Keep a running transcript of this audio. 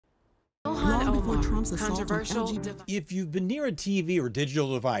Omar, Trump's assault on controversial. LGBT. If you've been near a TV or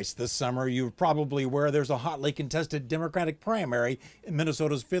digital device this summer, you're probably aware there's a hotly contested Democratic primary in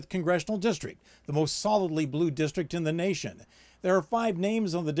Minnesota's 5th Congressional District, the most solidly blue district in the nation. There are 5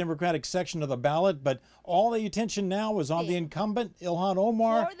 names on the Democratic section of the ballot, but all the attention now is on the incumbent, Ilhan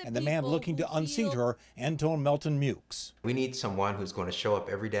Omar, and the man looking to unseat her, Anton Melton-Meaux. We need someone who's going to show up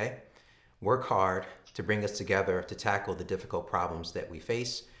every day, work hard to bring us together to tackle the difficult problems that we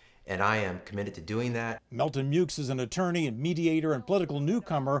face, and I am committed to doing that. Melton-Meaux is an attorney and mediator and political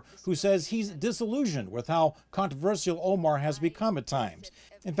newcomer who says he's disillusioned with how controversial Omar has become at times.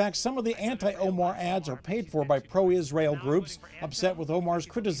 In fact, some of the anti-Omar ads are paid for by pro-Israel groups upset with Omar's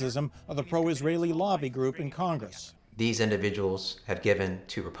criticism of the pro-Israeli lobby group in Congress. These individuals have given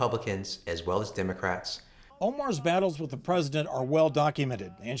to Republicans as well as Democrats. Omar's battles with the president are well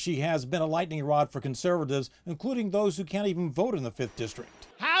documented, and she has been a lightning rod for conservatives, including those who can't even vote in the 5th District.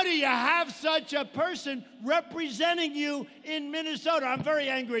 How do you have such a person representing you in Minnesota? I'm very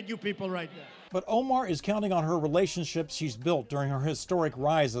angry at you people right now. But Omar is counting on her relationships she's built during her historic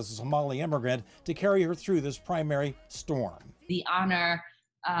rise as a Somali immigrant to carry her through this primary storm. The honor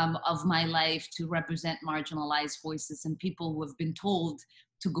of my life to represent marginalized voices and people who have been told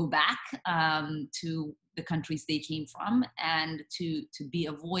to go back to the countries they came from, and to be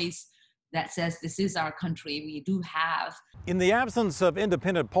a voice that says this is our country. We do have. In the absence of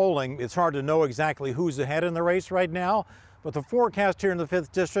independent polling, it's hard to know exactly who's ahead in the race right now, but the forecast here in the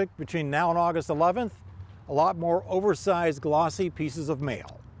 5th District between now and August 11th, a lot more oversized, glossy pieces of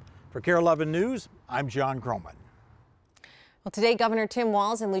mail. For KARE 11 News, I'm John Croman. Well, today, Governor Tim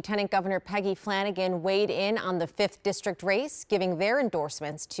Walz and Lieutenant Governor Peggy Flanagan weighed in on the 5th District race, giving their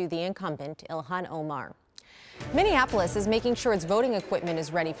endorsements to the incumbent, Ilhan Omar. Minneapolis is making sure its voting equipment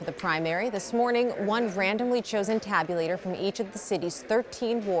is ready for the primary. This morning, one randomly chosen tabulator from each of the city's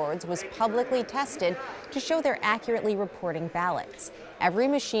 13 wards was publicly tested to show they're accurately reporting ballots. Every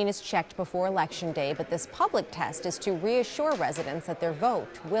machine is checked before Election Day, but this public test is to reassure residents that their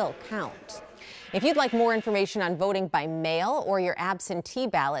vote will count. If you'd like more information on voting by mail or your absentee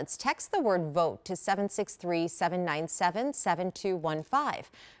ballots, text the word VOTE to 763-797-7215.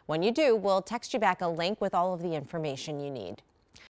 When you do, we'll text you back a link with all of the information you need.